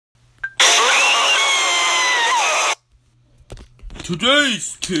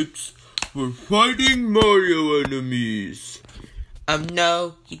Today's tips for fighting Mario enemies.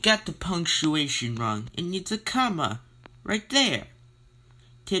 No, you got the punctuation wrong. It needs a comma. Right there.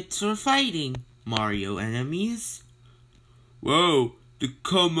 Tips for fighting Mario enemies. Wow, the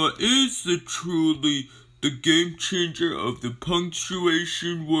comma is truly the game changer of the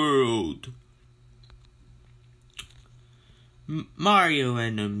punctuation world. Mario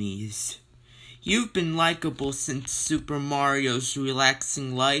enemies. You've been likable since Super Mario's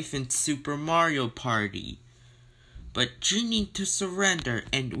Relaxing Life and Super Mario Party. But you need to surrender,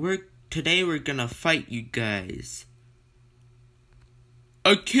 and today we're gonna fight you guys.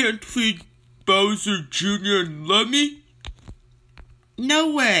 I can't feed Bowser Jr. and Lemmy?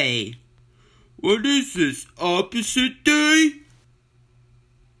 No way! What is this, opposite day?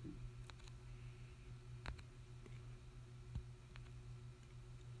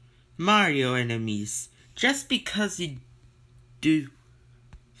 Mario enemies. Just because you do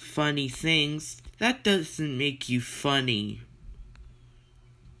funny things, that doesn't make you funny.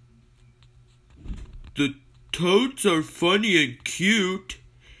 The toads are funny and cute.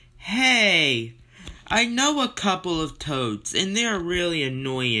 Hey, I know a couple of toads, and they are really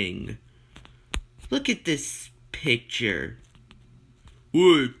annoying. Look at this picture.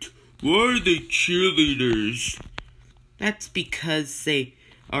 Wait, why are they cheerleaders? That's because they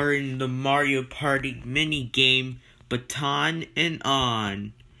are in the Mario Party minigame Baton and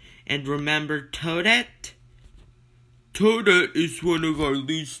On. And remember Toadette? Toadette is one of our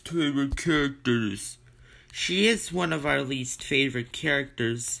least favorite characters. She is one of our least favorite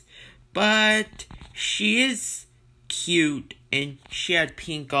characters, but she is cute and she had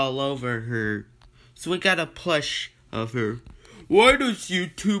pink all over her. So we got a plush of her. Why does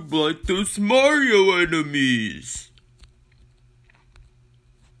YouTube like those Mario enemies?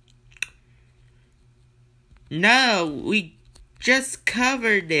 No, we just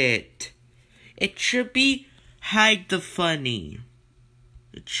covered it. It should be hide the funny.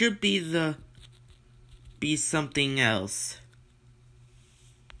 It should be something else.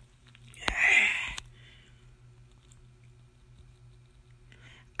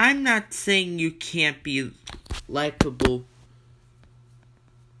 I'm not saying you can't be likable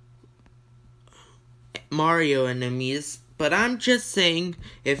Mario enemies, but I'm just saying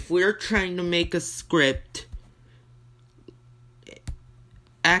if we're trying to make a script,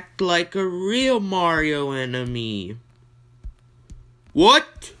 act like a real Mario enemy.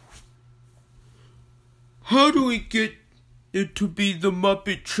 What? How do we get it to be the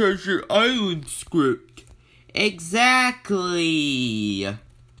Muppet Treasure Island script? Exactly.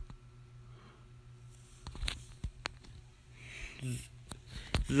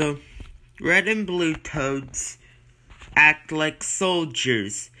 The red and blue toads act like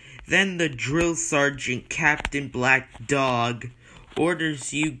soldiers. Then the drill sergeant, Captain Black Dog,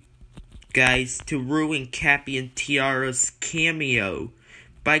 orders you guys to ruin Cappy and Tiara's cameo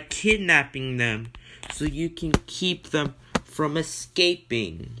by kidnapping them so you can keep them from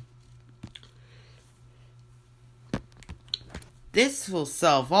escaping. This will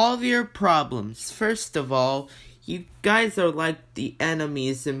solve all of your problems. First of all, you guys are like the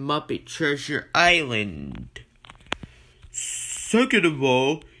enemies in Muppet Treasure Island. Second of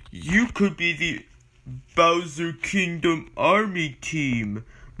all, you could be the Bowser Kingdom Army team.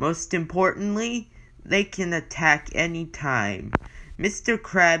 Most importantly, they can attack anytime. Mr.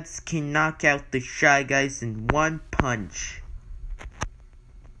 Krabs can knock out the Shy Guys in one punch.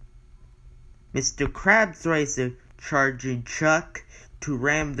 Mr. Krabs rides a charging Chuck to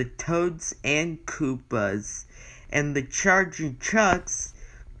ram the Toads and Koopas, and the charging Chucks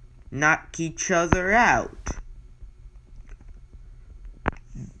knock each other out.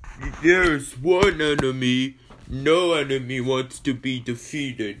 There's one enemy no enemy wants to be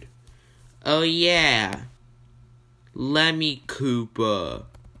defeated. Oh yeah, Lemmy Koopa.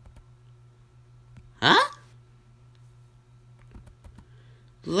 Huh?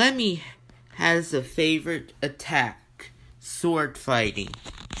 Lemmy has a favorite attack, sword fighting.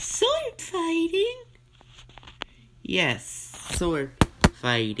 Sword fighting? Yes, sword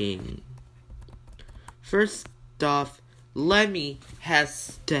fighting. First off, Lemmy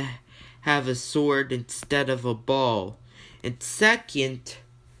has to have a sword instead of a ball. And second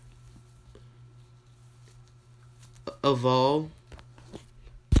of all,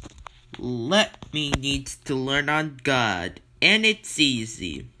 Lemmy needs to learn on God. And it's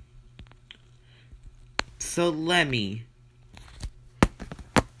easy. So Lemmy,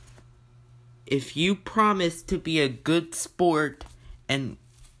 if you promise to be a good sport and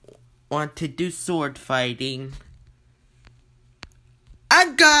want to do sword fighting,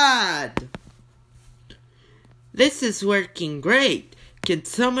 on God! This is working great. Can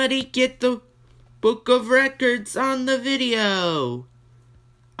somebody get the book of records on the video?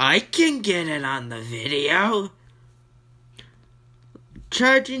 I can get it on the video.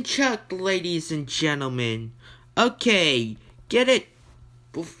 Charging Chuck, ladies and gentlemen. Okay, get it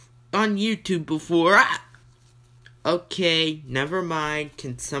on YouTube before Okay, never mind.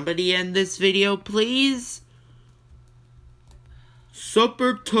 Can somebody end this video, please?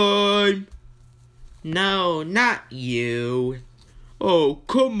 Supper time. No, not you. Oh,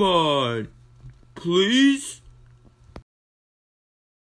 come on. Please?